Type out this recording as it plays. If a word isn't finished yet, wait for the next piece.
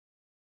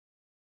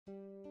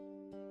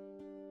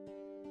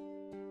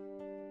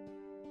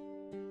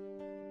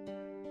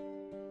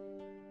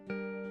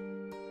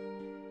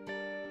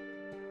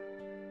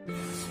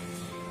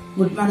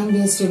Good morning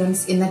dear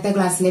students. ഇന്നത്തെ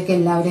ക്ലാസ്സിലേക്ക്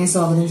എല്ലാവരെയും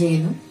സ്വാഗതം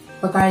ചെയ്യുന്നു.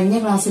 അപ്പൊ കഴിഞ്ഞ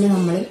ക്ലാസ്സിൽ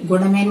നമ്മൾ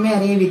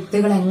ഗുണമേന്മയേറിയ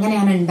വിത്തുകൾ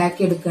എങ്ങനെയാണ്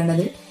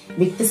ഉണ്ടാക്കിയെടുക്കേണ്ടത്,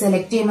 വിത്ത്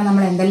സെലക്ട് ചെയ്യുമ്പോൾ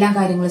നമ്മൾ എന്തെല്ലാം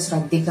കാര്യങ്ങൾ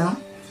ശ്രദ്ധിക്കണം,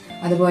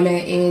 അതുപോലെ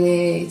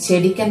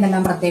ചെടിക്ക്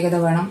എന്തെല്ലാം പ്രത്യേകത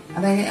വേണം,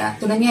 അതായത്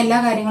തുടങ്ങിയ എല്ലാ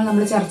കാര്യങ്ങളും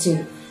നമ്മൾ ചർച്ച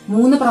ചെയ്തു.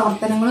 3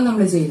 പ്രവർത്തനങ്ങളും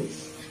നമ്മൾ ചെയ്തു.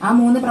 ആ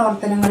 3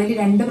 പ്രവർത്തനങ്ങളിൽ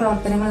 2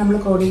 പ്രവർത്തനങ്ങൾ നമ്മൾ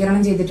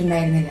ക്രോഡീകരണം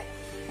ചെയ്തിട്ടുണ്ടായിരുന്നില്ല,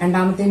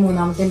 രണ്ടാമത്തെയും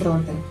മൂന്നാമത്തെയും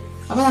പ്രവർത്തനം.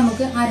 അപ്പൊ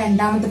നമുക്ക് ആ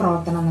രണ്ടാമത്തെ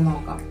പ്രവർത്തനം ഒന്ന്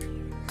നോക്കാം.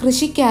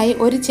 കൃഷിക്കായി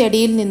ഒരു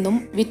ചെടിയിൽ നിന്നും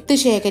വിത്ത്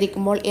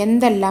ശേഖരിക്കുമ്പോൾ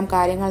എന്തെല്ലാം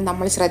കാര്യങ്ങൾ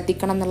നമ്മൾ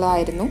ശ്രദ്ധിക്കണം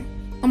എന്നുള്ളതായിരുന്നു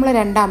നമ്മളെ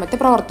രണ്ടാമത്തെ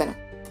പ്രവർത്തനം.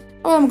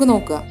 അപ്പോൾ നമുക്ക്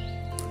നോക്കുക.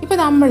 ഇപ്പോൾ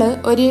നമ്മൾ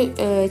ഒരു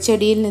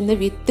ചെടിയിൽ നിന്ന്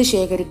വിത്ത്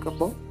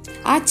ശേഖരിക്കുമ്പോൾ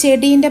ആ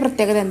ചെടീൻ്റെ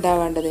പ്രത്യേകത എന്താ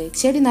വേണ്ടത്?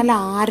 ചെടി നല്ല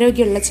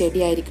ആരോഗ്യമുള്ള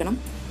ചെടിയായിരിക്കണം,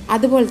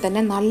 അതുപോലെ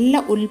തന്നെ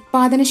നല്ല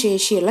ഉൽപാദന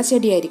ശേഷിയുള്ള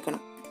ചെടിയായിരിക്കണം.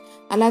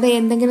 അല്ലാതെ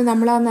എന്തെങ്കിലും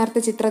നമ്മൾ ആ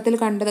നേരത്തെ ചിത്രത്തിൽ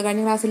കണ്ടത്,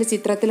 കഴിഞ്ഞ ക്ലാസ്സിൽ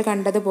ചിത്രത്തിൽ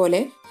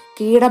കണ്ടതുപോലെ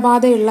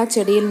കീടബാധയുള്ള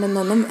ചെടിയിൽ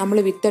നിന്നൊന്നും നമ്മൾ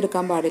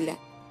വിത്തെടുക്കാൻ പാടില്ല.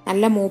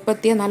 നല്ല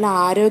മൂപ്പത്തിയ, നല്ല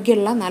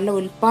ആരോഗ്യമുള്ള, നല്ല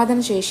ഉൽപാദന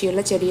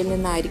ശേഷിയുള്ള ചെടിയിൽ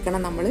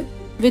നിന്നായിരിക്കണം നമ്മൾ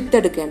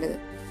വിത്തെടുക്കേണ്ടത്.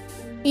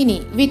 ഇനി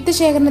വിത്ത്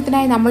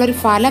ശേഖരണത്തിനായി നമ്മളൊരു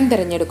ഫലം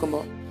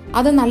തിരഞ്ഞെടുക്കുമ്പോൾ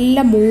അത്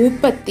നല്ല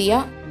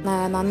മൂപ്പെത്തിയ,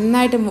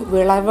 നന്നായിട്ട്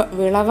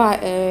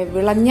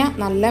വിളഞ്ഞ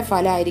നല്ല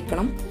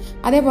ഫലമായിരിക്കണം.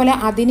 അതേപോലെ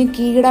അതിന്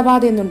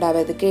കീടബാധയൊന്നും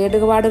ഉണ്ടാവരുത്,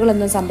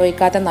 കേടുപാടുകളൊന്നും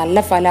സംഭവിക്കാത്ത നല്ല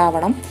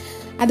ഫലമാവണം.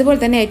 അതുപോലെ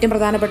തന്നെ ഏറ്റവും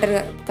പ്രധാനപ്പെട്ട ഒരു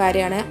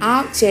കാര്യമാണ് ആ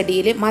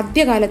ചെടിയിൽ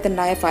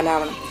മധ്യകാലത്തുണ്ടായ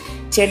ഫലമാവണം.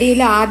 ചെടിയിൽ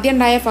ആദ്യം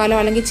ഉണ്ടായ ഫലം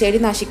അല്ലെങ്കിൽ ചെടി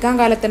നശിക്കാൻ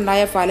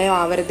കാലത്തുണ്ടായ ഫലം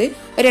ആവരുത്,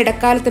 ഒരു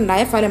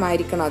ഇടക്കാലത്തുണ്ടായ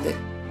ഫലമായിരിക്കണം അത്.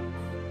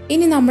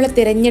 ഇനി നമ്മൾ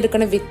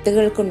തിരഞ്ഞെടുക്കുന്ന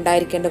വിത്തുകൾക്ക്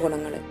ഉണ്ടായിരിക്കേണ്ട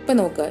ഗുണങ്ങൾ ഇപ്പം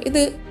നോക്കുക.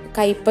 ഇത്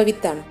കയ്പ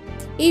വിത്താണ്.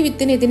 ഈ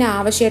വിത്തിന് ഇതിന്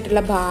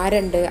ആവശ്യമായിട്ടുള്ള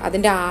ഭാരമുണ്ട്,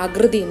 അതിൻ്റെ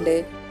ആകൃതി ഉണ്ട്,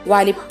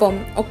 വലിപ്പം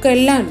ഒക്കെ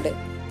എല്ലാം ഉണ്ട്.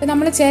 ഇപ്പം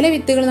നമ്മൾ ചില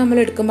വിത്തുകൾ നമ്മൾ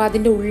എടുക്കുമ്പോൾ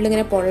അതിൻ്റെ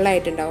ഉള്ളിങ്ങനെ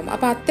പൊള്ളായിട്ടുണ്ടാവും.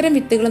 അപ്പോൾ അത്തരം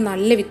വിത്തുകൾ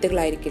നല്ല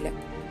വിത്തുകളായിരിക്കില്ല.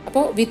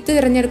 അപ്പോൾ വിത്ത്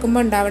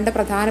തിരഞ്ഞെടുക്കുമ്പോൾ ഉണ്ടാവേണ്ട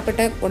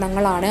പ്രധാനപ്പെട്ട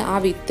ഗുണങ്ങളാണ് ആ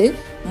വിത്ത്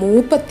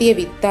മൂപ്പെത്തിയ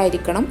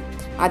വിത്തായിരിക്കണം,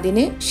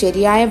 അതിന്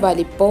ശരിയായ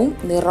വലിപ്പവും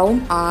നിറവും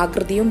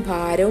ആകൃതിയും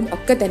ഭാരവും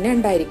ഒക്കെ തന്നെ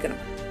ഉണ്ടായിരിക്കണം.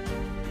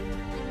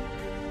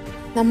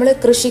 നമ്മൾ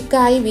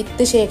കൃഷിക്കായി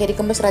വിത്ത്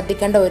ശേഖരിക്കുമ്പോൾ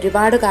ശ്രദ്ധിക്കേണ്ട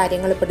ഒരുപാട്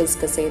കാര്യങ്ങൾ ഇപ്പോൾ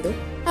ഡിസ്കസ് ചെയ്തു.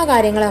 ആ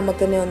കാര്യങ്ങൾ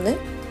നമുക്കിനി ഒന്ന്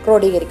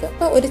ക്രോഡീകരിക്കാം.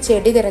 അപ്പോൾ ഒരു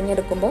ചെടി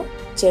തിരഞ്ഞെടുക്കുമ്പോൾ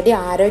ചെടി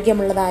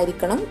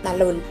ആരോഗ്യമുള്ളതായിരിക്കണം,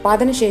 നല്ല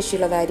ഉൽപാദന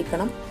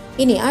ശേഷിയുള്ളതായിരിക്കണം.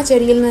 ഇനി ആ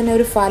ചെടിയിൽ നിന്ന്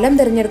ഒരു ഫലം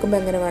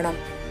തിരഞ്ഞെടുക്കുമ്പോൾ എങ്ങനെ വേണം?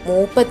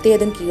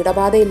 മൂപ്പെത്തിയതും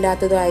കീടബാധ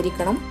ഇല്ലാത്തതും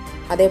ആയിരിക്കണം.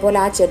 അതേപോലെ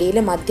ആ ചെടിയിൽ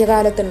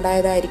മധ്യകാലത്ത്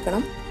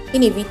ഉണ്ടായതായിരിക്കണം.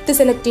 ഇനി വിത്ത്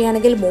സെലക്ട്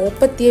ചെയ്യുകയാണെങ്കിൽ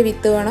മൂപ്പെത്തിയ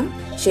വിത്ത് വേണം,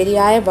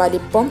 ശരിയായ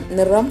വലിപ്പം,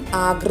 നിറം,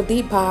 ആകൃതി,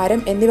 ഭാരം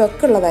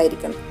എന്നിവയൊക്കെ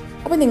ഉള്ളതായിരിക്കണം.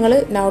 അപ്പോൾ നിങ്ങൾ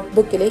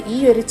നോട്ട്ബുക്കിൽ ഈ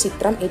ഒരു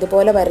ചിത്രം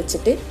ഇതുപോലെ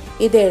വരച്ചിട്ട്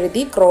ഇത്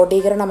എഴുതി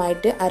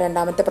ക്രോഡീകരണമായിട്ട് ആ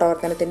രണ്ടാമത്തെ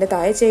പ്രവർത്തനത്തിൻ്റെ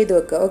താഴെ ചെയ്തു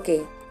വെക്കുക. ഓക്കെ.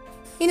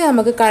 ഇനി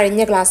നമുക്ക്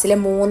കഴിഞ്ഞ ക്ലാസ്സിലെ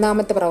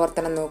 3ാമത്തെ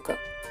പ്രവർത്തനം നോക്കാം.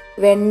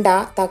 വെണ്ട,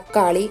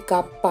 തക്കാളി,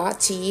 കപ്പ,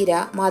 ചീര,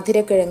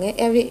 മധുരക്കിഴങ്ങ്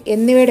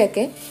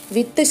എന്നിവയുടെയൊക്കെ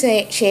വിത്ത്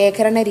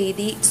ശേഖരണ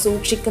രീതി,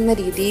 സൂക്ഷിക്കുന്ന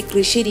രീതി,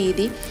 കൃഷി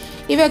രീതി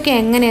ഇവയൊക്കെ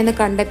എങ്ങനെയെന്ന്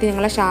കണ്ടെത്തി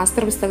നിങ്ങളെ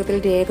ശാസ്ത്ര പുസ്തകത്തിൽ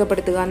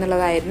രേഖപ്പെടുത്തുക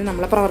എന്നുള്ളതായിരുന്നു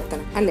നമ്മളെ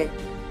പ്രവർത്തനം, അല്ലേ?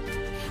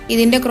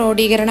 ഇതിൻ്റെ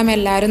ക്രോഡീകരണം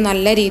എല്ലാവരും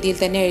നല്ല രീതിയിൽ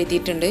തന്നെ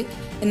എഴുതിയിട്ടുണ്ട്.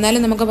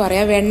 എന്നാലും നമുക്ക്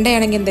പറയാം,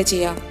 വെണ്ടയാണെങ്കിൽ എന്താ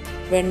ചെയ്യുക?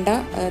 വെണ്ട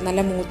നല്ല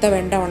മൂത്ത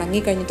വെണ്ട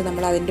ഉണങ്ങി കഴിഞ്ഞിട്ട്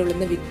നമ്മൾ അതിൻ്റെ ഉള്ളിൽ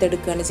നിന്ന്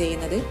വിത്തെടുക്കുകയാണ്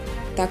ചെയ്യുന്നത്.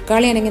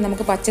 തക്കാളി ആണെങ്കിൽ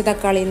നമുക്ക് പച്ച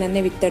തക്കാളിയിൽ നിന്ന്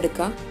തന്നെ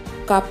വിത്തെടുക്കാം.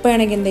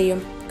 കപ്പയാണെങ്കിൽ എന്ത്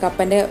ചെയ്യും?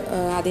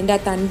 അതിൻ്റെ ആ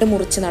തണ്ട്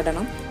മുറിച്ച്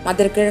നടണം.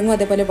 മധുരക്കിഴങ്ങും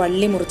അതേപോലെ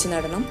വള്ളി മുറിച്ച്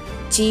നടണം.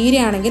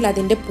 ചീരയാണെങ്കിൽ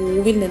അതിൻ്റെ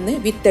പൂവിൽ നിന്ന്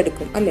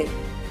വിത്തെടുക്കും, അല്ലേ?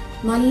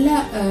 നല്ല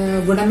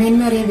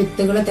ഗുണമേന്മയേറിയ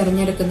വിത്തുകൾ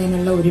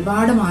തിരഞ്ഞെടുക്കുന്നതിനുള്ള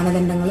ഒരുപാട്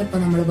മാനദണ്ഡങ്ങൾ ഇപ്പൊ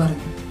നമ്മൾ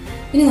പറഞ്ഞു.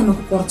 ഇനി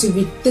നമുക്ക് കുറച്ച്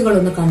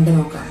വിത്തുകളൊന്ന് കണ്ടു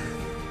നോക്കാം.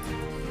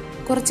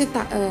 കുറച്ച്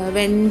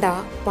വെണ്ട,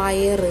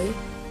 പയറ്,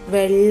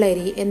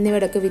 വെള്ളരി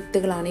എന്നിവയുടെയൊക്കെ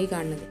വിത്തുകളാണ് ഈ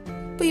കാണുന്നത്.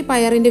 അപ്പോൾ ഈ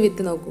പയറിൻ്റെ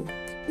വിത്ത് നോക്കൂ.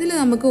 ഇതിൽ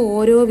നമുക്ക്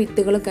ഓരോ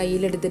വിത്തുകൾ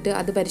കയ്യിലെടുത്തിട്ട്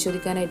അത്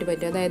പരിശോധിക്കാനായിട്ട്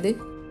പറ്റും. അതായത്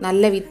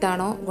നല്ല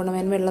വിത്താണോ,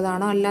 ഗുണമേന്മ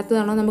ഉള്ളതാണോ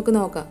അല്ലാത്തതാണോ നമുക്ക്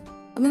നോക്കാം.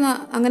 അപ്പം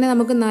അങ്ങനെ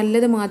നമുക്ക്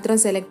നല്ലത് മാത്രം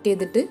സെലക്ട്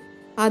ചെയ്തിട്ട്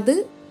അത്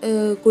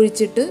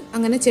കുഴിച്ചിട്ട്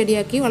അങ്ങനെ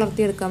ചെടിയാക്കി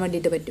വളർത്തിയെടുക്കാൻ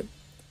വേണ്ടിയിട്ട് പറ്റും.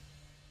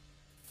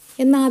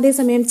 എന്നാൽ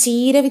അതേസമയം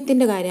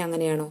ചീരവിത്തിൻ്റെ കാര്യം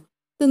അങ്ങനെയാണോ?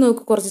 ഇത്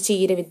നോക്ക്, കുറച്ച്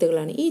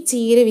ചീരവിത്തുകളാണ്. ഈ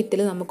ചീരവിത്തിൽ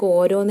നമുക്ക്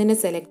ഓരോന്നിനെ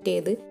സെലക്ട്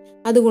ചെയ്ത്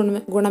അത്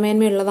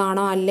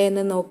ഗുണമേന്മയുള്ളതാണോ അല്ലേ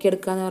എന്ന്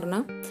നോക്കിയെടുക്കുക എന്ന്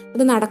പറഞ്ഞാൽ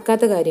അത്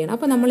നടക്കാത്ത കാര്യമാണ്.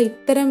 അപ്പോൾ നമ്മൾ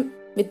ഇത്തരം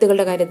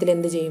വിത്തുകളുടെ കാര്യത്തിൽ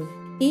എന്ത് ചെയ്യും?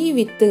 ഈ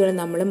വിത്തുകൾ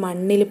നമ്മൾ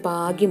മണ്ണിൽ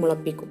പാകി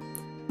മുളപ്പിക്കും.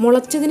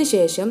 മുളച്ചതിന്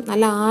ശേഷം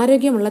നല്ല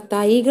ആരോഗ്യമുള്ള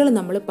തൈകൾ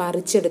നമ്മൾ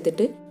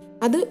പറിച്ചെടുത്തിട്ട്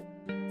അത്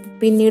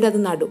പിന്നീട് അത്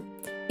നടും.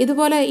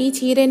 ഇതുപോലെ ഈ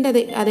ചീരേൻ്റെ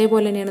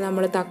അതേപോലെ തന്നെയാണ്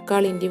നമ്മൾ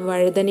തക്കാളിൻ്റെയും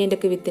വഴുതനേൻ്റെ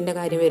ഒക്കെ വിത്തിൻ്റെ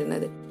കാര്യം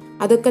വരുന്നത്.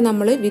 അതൊക്കെ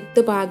നമ്മൾ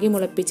വിത്ത് പാകി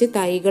മുളപ്പിച്ച്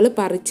തൈകൾ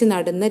പറിച്ച്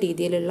നടുന്ന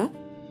രീതിയിലുള്ള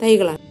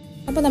തൈകളാണ്.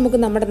 അപ്പോൾ നമുക്ക്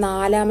നമ്മുടെ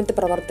 4ാമത്തെ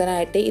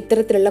പ്രവർത്തനമായിട്ട്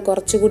ഇത്തരത്തിലുള്ള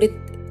കുറച്ചുകൂടി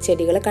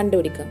ചെടികൾ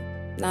കണ്ടുപിടിക്കാം.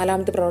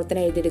 4ാമത്തെ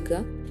പ്രവർത്തനം എഴുതിയെടുക്കുക.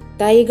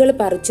 തൈകൾ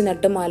പറിച്ച്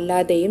നട്ടും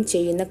അല്ലാതെയും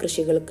ചെയ്യുന്ന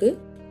കൃഷികൾക്ക്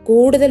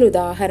കൂടുതൽ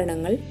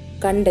ഉദാഹരണങ്ങൾ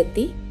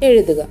കണ്ടെത്തി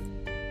എഴുതുക.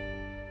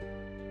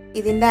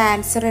 ഇതിൻ്റെ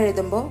ആൻസർ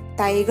എഴുതുമ്പോൾ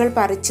തൈകൾ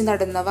പറിച്ച്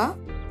നടുന്നവ,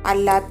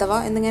 അല്ലാത്തവ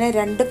എന്നിങ്ങനെ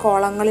 2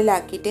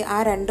 കോളങ്ങളിലാക്കിയിട്ട് ആ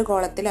 2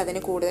 കോളത്തിൽ അതിന്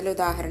കൂടുതൽ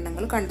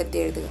ഉദാഹരണങ്ങൾ കണ്ടെത്തി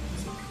എഴുതുക.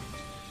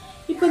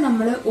 ഇപ്പൊ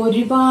നമ്മൾ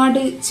ഒരുപാട്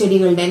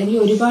ചെടികളുടെ അല്ലെങ്കിൽ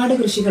ഒരുപാട്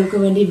കൃഷികൾക്ക്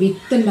വേണ്ടി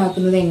വിത്ത്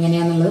ഉണ്ടാക്കുന്നത്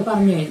എങ്ങനെയാന്നുള്ളത്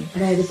പറഞ്ഞു കഴിഞ്ഞു.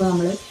 അതായത് ഇപ്പൊ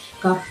നമ്മൾ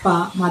കപ്പ,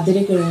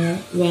 മധുരക്കിഴങ്ങ്,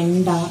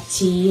 വെണ്ട,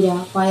 ചീര,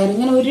 പയർ,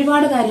 ഇങ്ങനെ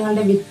ഒരുപാട്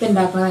കാര്യങ്ങളുടെ വിത്ത്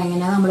ഉണ്ടാക്കുന്നത്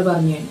എങ്ങനെയാണെന്ന് നമ്മൾ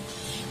പറഞ്ഞു കഴിഞ്ഞു.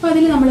 അപ്പൊ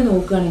അതിൽ നമ്മൾ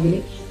നോക്കുകയാണെങ്കിൽ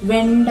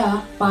വെണ്ട,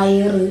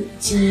 പയറ്,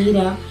 ചീര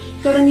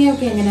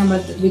തുടങ്ങിയൊക്കെ എങ്ങനെ നമ്മൾ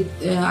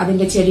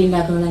അതിന്റെ ചെടി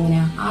ഉണ്ടാക്കുന്നത്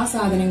എങ്ങനെയാ? ആ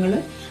സാധനങ്ങൾ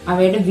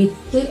അവയുടെ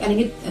വിത്ത്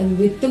അല്ലെങ്കിൽ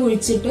വിത്ത്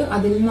കുഴിച്ചിട്ട്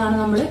അതിൽ നിന്നാണ്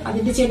നമ്മൾ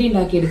അതിന്റെ ചെടി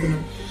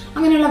ഉണ്ടാക്കിയെടുക്കുന്നത്.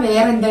 അങ്ങനെയുള്ള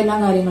വേറെ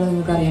എന്തെല്ലാം കാര്യങ്ങൾ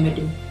നിങ്ങൾക്ക് അറിയാൻ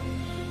പറ്റും?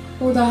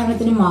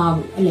 ഉദാഹരണത്തിന്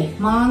മാവ് അല്ലെ,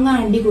 മാങ്ങ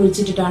അണ്ടി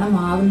കുഴിച്ചിട്ടിട്ടാണ്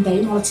മാവും തൈ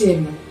മുളച്ചു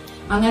വരുന്നത്.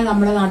 അങ്ങനെ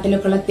നമ്മുടെ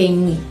നാട്ടിലൊക്കെ ഉള്ള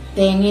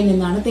തേങ്ങയിൽ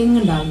നിന്നാണ് തെങ്ങ്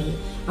ഉണ്ടാകുന്നത്.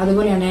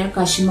 അതുപോലെയാണ്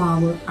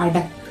കശുമാവ്,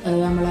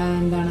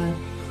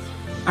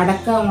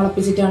 അടക്ക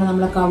മുളപ്പിച്ചിട്ടാണ്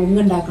നമ്മളെ കവുങ്ങ്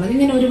ഉണ്ടാക്കുന്നത്.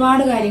 ഇങ്ങനെ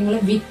ഒരുപാട് കാര്യങ്ങൾ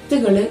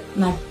വിത്തുകൾ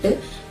നട്ട്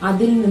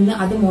അതിൽ നിന്ന്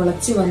അത്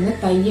മുളച്ച് വന്ന്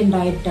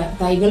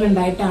തൈകൾ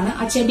ഉണ്ടായിട്ടാണ്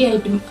ആ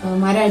ചെടിയായിട്ടും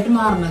മരമായിട്ട്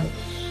മാറുന്നത്.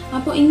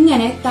 അപ്പോൾ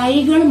ഇങ്ങനെ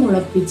തൈകൾ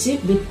മുളപ്പിച്ച്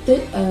വിത്ത്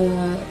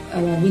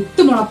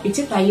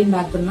മുളപ്പിച്ച് തൈ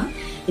ഉണ്ടാക്കുന്ന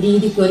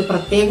രീതിക്ക് ഒരു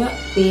പ്രത്യേക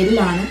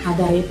പേരിലാണ്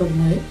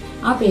അതറിയപ്പെടുന്നത്.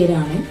 ആ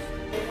പേരാണ്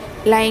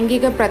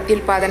ലൈംഗിക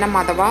പ്രത്യുൽപാദനം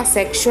അഥവാ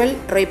സെക്ഷുവൽ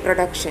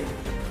റീപ്രൊഡക്ഷൻ.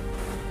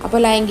 അപ്പോൾ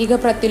ലൈംഗിക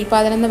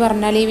പ്രത്യുൽപാദനം എന്ന്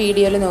പറഞ്ഞാൽ ഈ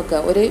വീഡിയോയിൽ നോക്കുക,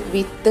 ഒരു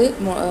വിത്ത്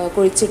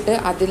കുഴിച്ചിട്ട്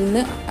അതിൽ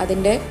നിന്ന്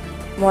അതിൻ്റെ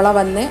മുള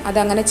വന്ന്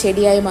അതങ്ങനെ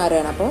ചെടിയായി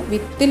മാറുകയാണ്. അപ്പോൾ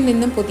വിത്തിൽ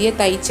നിന്നും പുതിയ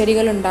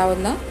തൈച്ചെടികൾ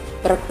ഉണ്ടാവുന്ന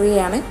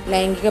പ്രക്രിയയാണ്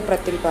ലൈംഗിക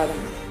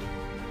പ്രത്യുൽപാദനം.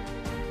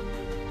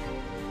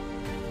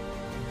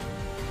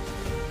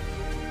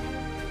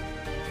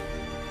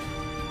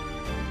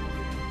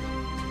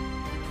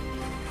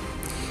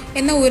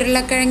 എന്നാൽ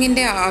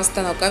ഉരുളക്കിഴങ്ങിൻ്റെ അവസ്ഥ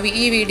നോക്കാം.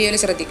 ഈ വീഡിയോയിൽ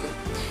ശ്രദ്ധിക്കും.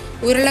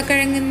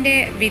 ഉരുളക്കിഴങ്ങിൻ്റെ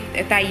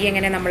തൈ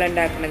എങ്ങനെ നമ്മൾ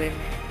ഉണ്ടാക്കുന്നത്?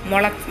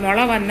 മുള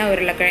വന്ന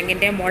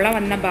ഉരുളക്കിഴങ്ങിൻ്റെ മുള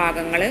വന്ന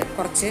ഭാഗങ്ങൾ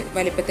കുറച്ച്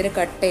വലിപ്പത്തിൽ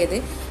കട്ട് ചെയ്ത്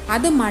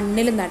അത്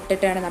മണ്ണിൽ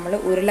നട്ടിട്ടാണ് നമ്മൾ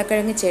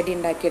ഉരുളക്കിഴങ്ങ് ചെടി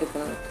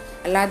ഉണ്ടാക്കിയെടുക്കുന്നത്.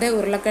 അല്ലാതെ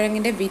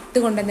ഉരുളക്കിഴങ്ങിൻ്റെ വിത്ത്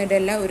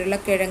കൊണ്ടുവന്നിട്ടല്ല,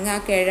 ആ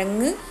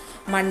കിഴങ്ങ്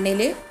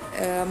മണ്ണിൽ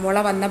മുള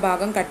വന്ന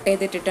ഭാഗം കട്ട്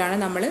ചെയ്തിട്ടിട്ടാണ്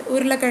നമ്മൾ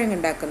ഉരുളക്കിഴങ്ങ്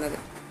ഉണ്ടാക്കുന്നത്.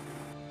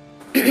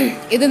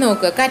 ഇത്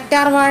നോക്കുക,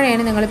 കറ്റാർ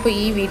വാഴയാണ് നിങ്ങളിപ്പോൾ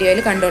ഈ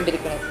വീഡിയോയിൽ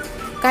കണ്ടുകൊണ്ടിരിക്കുന്നത്.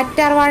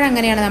 കറ്റാർ വാഴ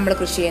എങ്ങനെയാണ് നമ്മൾ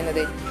കൃഷി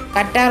ചെയ്യുന്നത്?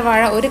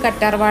 ഒരു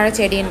കറ്റാർ വാഴ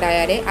ചെടി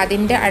ഉണ്ടായാൽ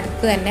അതിൻ്റെ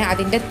അടുത്ത് തന്നെ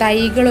അതിൻ്റെ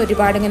തൈകൾ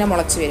ഒരുപാട് ഇങ്ങനെ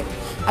മുളച്ച് വരും.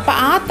 അപ്പോൾ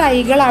ആ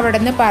തൈകൾ അവിടെ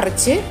നിന്ന്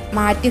പറിച്ച്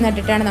മാറ്റി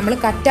നട്ടിട്ടാണ് നമ്മൾ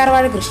കറ്റാർ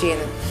വാഴ കൃഷി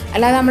ചെയ്യുന്നത്.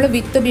 അല്ലാതെ നമ്മൾ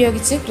വിത്ത്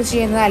ഉപയോഗിച്ച് കൃഷി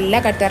ചെയ്യുന്നതല്ല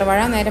കറ്റാർ വാഴ.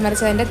 നേരെ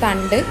മറിച്ച് അതിൻ്റെ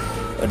തണ്ട്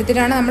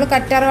എടുത്തിട്ടാണ് നമ്മൾ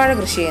കറ്റാർ വാഴ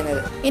കൃഷി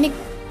ചെയ്യുന്നത്.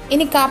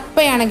 ഇനി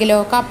കപ്പയാണെങ്കിലോ,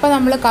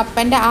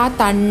 കപ്പൻ്റെ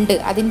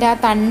അതിൻ്റെ ആ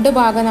തണ്ട്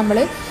ഭാഗം നമ്മൾ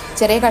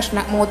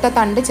മൂത്ത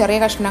തണ്ട് ചെറിയ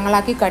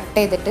കഷ്ണങ്ങളാക്കി കട്ട്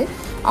ചെയ്തിട്ട്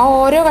ആ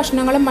ഓരോ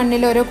കഷ്ണങ്ങളും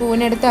മണ്ണിൽ ഓരോ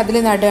കൂനെടുത്ത് അതിൽ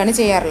നടുകയാണ്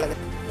ചെയ്യാറുള്ളത്.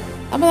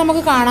 അപ്പോൾ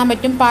നമുക്ക് കാണാൻ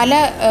പറ്റും പല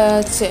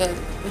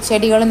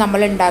ചെടികളും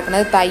നമ്മൾ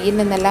ഉണ്ടാക്കുന്നത് തൈയിൽ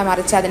നിന്നല്ല,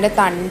 മറിച്ച് അതിൻ്റെ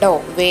തണ്ടോ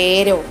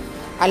വേരോ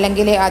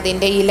അല്ലെങ്കിൽ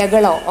അതിൻ്റെ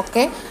ഇലകളോ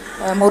ഒക്കെ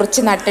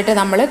മുറിച്ച് നട്ടിട്ട്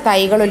നമ്മൾ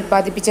തൈകൾ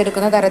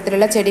ഉൽപ്പാദിപ്പിച്ചെടുക്കുന്ന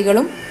തരത്തിലുള്ള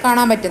ചെടികളും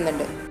കാണാൻ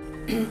പറ്റുന്നുണ്ട്.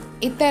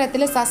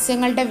 ഇത്തരത്തിൽ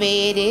സസ്യങ്ങളുടെ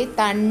വേര്,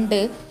 തണ്ട്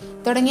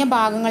തുടങ്ങിയ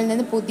ഭാഗങ്ങളിൽ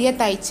നിന്ന് പുതിയ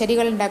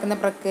തൈച്ചെടികൾ ഉണ്ടാക്കുന്ന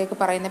പ്രക്രിയക്ക്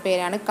പറയുന്ന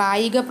പേരാണ്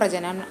കായിക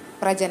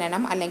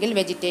പ്രജനനം അല്ലെങ്കിൽ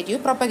വെജിറ്റേറ്റീവ്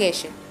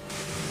പ്രൊപ്പഗേഷൻ.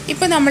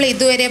 ഇപ്പം നമ്മൾ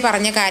ഇതുവരെ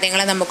പറഞ്ഞ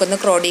കാര്യങ്ങൾ നമുക്കൊന്ന്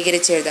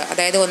ക്രോഡീകരിച്ച് എഴുതാം.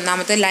 അതായത്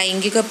ഒന്നാമത്തെ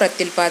ലൈംഗിക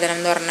പ്രത്യുൽപാദനം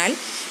എന്ന് പറഞ്ഞാൽ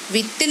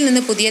വിത്തിൽ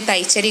നിന്ന് പുതിയ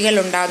തൈച്ചെടികൾ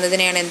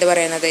ഉണ്ടാകുന്നതിനെയാണ് എന്ത്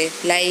പറയുന്നത്?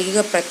 ലൈംഗിക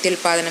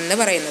പ്രത്യുൽപാദനം എന്ന്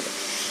പറയുന്നത്.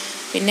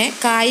 പിന്നെ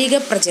കായിക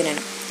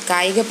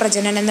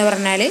പ്രജനനം എന്ന്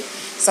പറഞ്ഞാൽ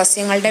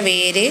സസ്യങ്ങളുടെ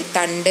വേര്,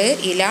 തണ്ട്,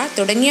 ഇല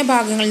തുടങ്ങിയ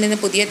ഭാഗങ്ങളിൽ നിന്ന്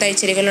പുതിയ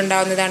തൈച്ചെടികൾ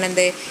ഉണ്ടാകുന്നതാണ്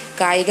എന്ത്?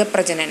 കായിക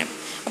പ്രജനനം.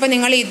 അപ്പോൾ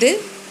നിങ്ങളിത്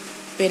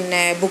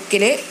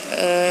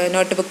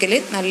നോട്ട് ബുക്കിൽ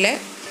നല്ല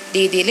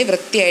രീതിയിൽ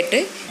വൃത്തിയായിട്ട്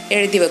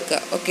എഴുതി വെക്കുക.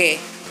 ഓക്കെ,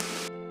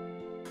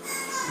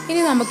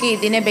 ഇനി നമുക്ക്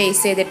ഇതിനെ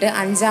ബേസ് ചെയ്തിട്ട്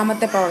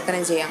 5ാമത്തെ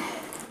പ്രവർത്തനം ചെയ്യാം.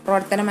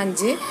 പ്രവർത്തനം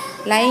 5,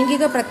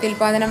 ലൈംഗിക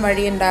പ്രത്യുൽപാദനം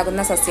വഴി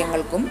ഉണ്ടാകുന്ന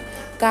സസ്യങ്ങൾക്കും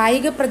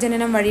കായിക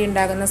പ്രജനനം വഴി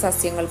ഉണ്ടാകുന്ന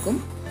സസ്യങ്ങൾക്കും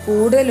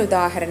കൂടുതൽ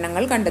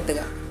ഉദാഹരണങ്ങൾ കണ്ടെത്തുക.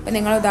 അപ്പോൾ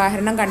നിങ്ങൾ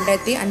ഉദാഹരണം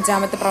കണ്ടെത്തി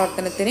 5ാമത്തെ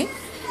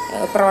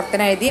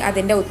പ്രവർത്തനം എഴുതി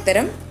അതിൻ്റെ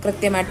ഉത്തരം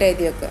കൃത്യമായിട്ട്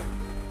എഴുതി വെക്കുക.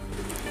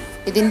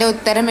 ഇതിൻ്റെ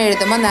ഉത്തരം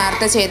എഴുതുമ്പോൾ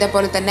നേരത്തെ ചെയ്ത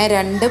പോലെ തന്നെ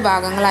 2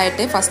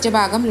 ഭാഗങ്ങളായിട്ട്, ഫസ്റ്റ്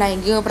ഭാഗം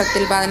ലൈംഗിക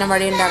പ്രത്യുൽപാദനം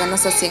വഴി ഉണ്ടാകുന്ന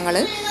സസ്യങ്ങൾ,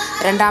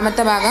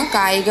 2ാമത്തെ ഭാഗം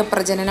കായിക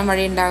പ്രജനനം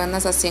വഴി ഉണ്ടാകുന്ന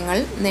സസ്യങ്ങൾ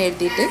എന്ന്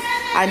എഴുതിയിട്ട്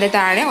അതിൻ്റെ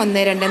താഴെ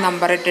 1, 2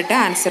 നമ്പർ ഇട്ടിട്ട്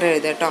ആൻസർ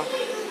എഴുതുക കേട്ടോ.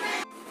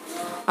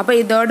 അപ്പോൾ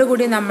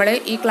ഇതോടുകൂടി നമ്മൾ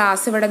ഈ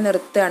ക്ലാസ് ഇവിടെ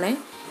നിർത്തുകയാണ്.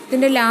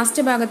 ഇതിൻ്റെ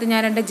ലാസ്റ്റ് ഭാഗത്ത്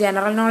ഞാൻ 2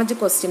 ജനറൽ നോളജ്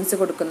ക്വസ്റ്റ്യൻസ്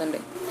കൊടുക്കുന്നുണ്ട്.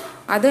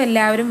 അത്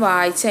എല്ലാവരും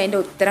വായിച്ച് അതിൻ്റെ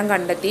ഉത്തരം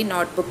കണ്ടെത്തി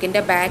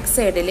നോട്ട്ബുക്കിൻ്റെ ബാക്ക്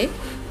സൈഡിൽ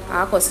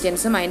ആ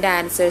ക്വസ്റ്റ്യൻസും അതിൻ്റെ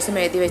ആൻസേഴ്സും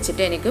എഴുതി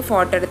വെച്ചിട്ട് എനിക്ക്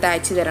ഫോട്ടോ എടുത്ത്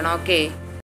അയച്ചു തരണം. ഓക്കെ.